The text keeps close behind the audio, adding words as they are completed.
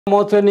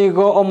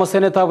Motonigo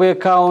omuseneta we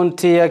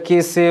kaunti ya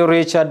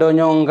Kisii Senata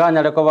Onyonka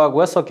nyaleko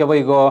bagwesoke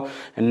boigo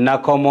na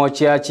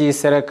komochia chi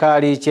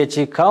serikali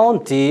chechi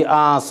kaunti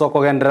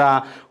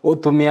sokogendera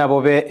utumia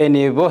bobe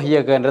enibo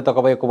yegendera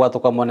tokabaye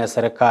kubatuka mone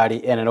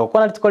serikali enero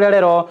kona litukolia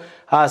lero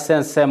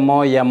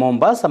sensemo ya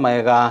Mombasa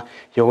maega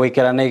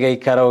yogoikerana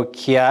igaikaro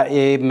kia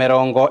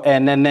merongo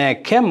enene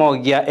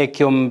kemogia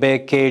ekiombe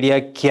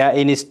kelia kia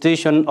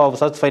institution of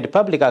certified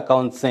public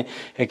accounts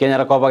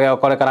Kenya kobaga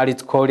kolekana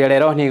litukolia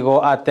lero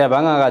nigo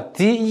atebanga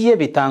gati ye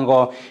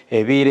bitango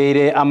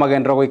ebirire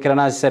amagendro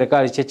goikerana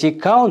serikali chechi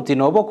county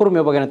no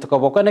bokurumyo bagene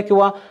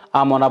tukabokonekiwa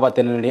amona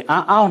bateneri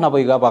na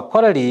boiga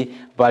bakoreri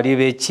bali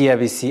bechia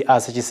bisi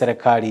asechi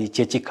serikali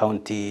chechi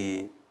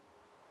county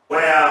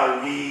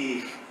where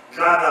we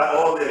gather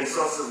all the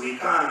resources we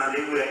can and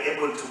if we are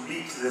able to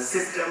beat the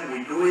system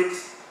we do it,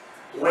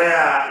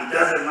 where it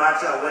doesn't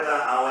matter whether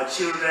our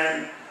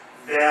children,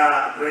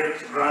 their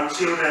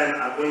great-grandchildren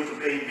are going to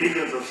pay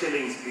billions of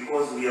shillings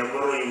because we are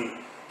borrowing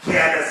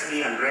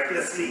carelessly and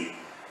recklessly,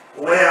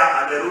 where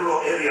at the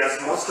rural areas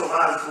most of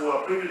us who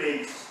are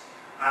privileged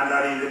and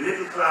are in the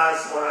middle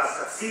class or are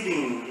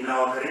succeeding in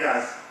our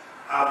careers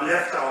have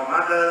left our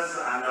mothers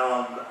and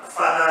our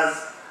fathers,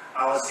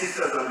 our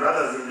sisters and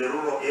brothers in the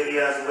rural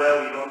areas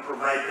where we don't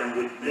provide them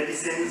with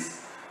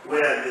medicines,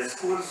 where the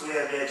schools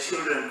where their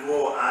children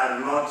go are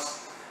not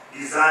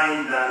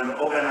designed and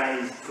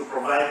organized to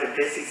provide the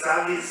basic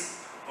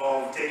service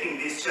of taking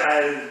this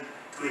child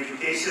to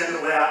education,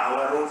 where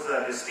our roads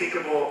are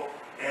despicable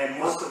and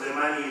most of the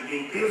money is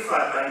being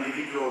pilfered by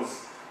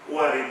individuals who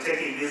are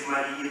taking this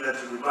money either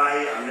to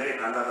Dubai,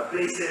 America and other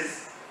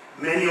places.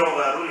 Many of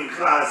our ruling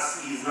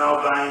class is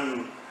now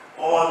buying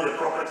all the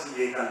property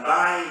they can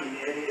buy in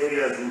any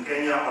areas in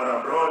Kenya or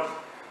abroad,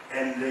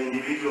 and the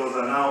individuals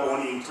are now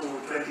owning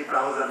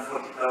 20,000,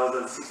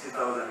 40,000,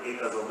 60,000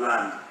 acres of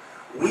land,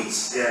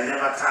 which they are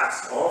never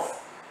taxed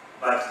off,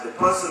 but the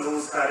person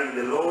who's carrying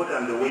the load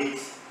and the weight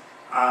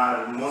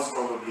are most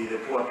probably the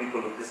poor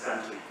people of this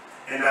country.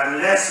 And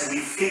unless we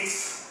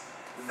fix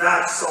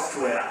that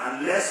software,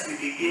 unless we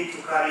begin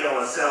to carry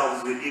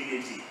ourselves with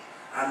dignity,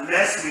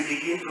 unless we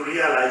begin to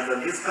realize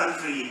that this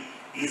country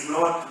is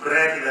not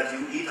bread that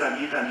you eat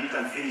and eat and eat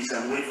and finish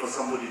and wait for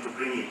somebody to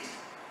bring it,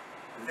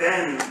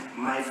 then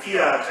my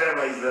fear,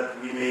 Trevor, is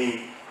that we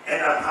may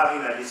end up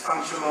having a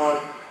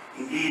dysfunctional,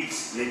 indeed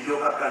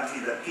mediocre country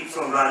that keeps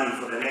on running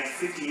for the next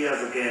 50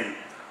 years again,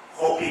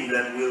 hoping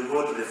that we'll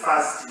go to the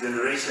first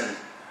generation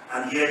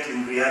and yet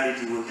in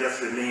reality we'll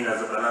just remain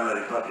as a banana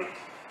republic.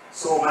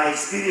 So my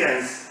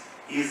experience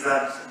is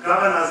that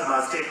governors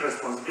must take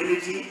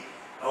responsibility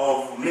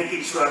of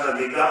making sure that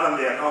they govern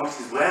their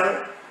counties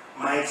well.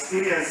 My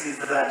experience is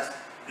that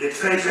the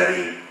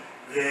Treasury,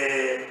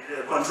 the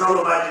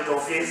Control Budget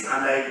Office,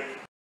 and I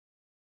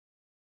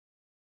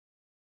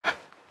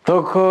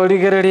Toko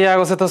ligereria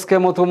gosetoske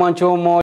motu mancho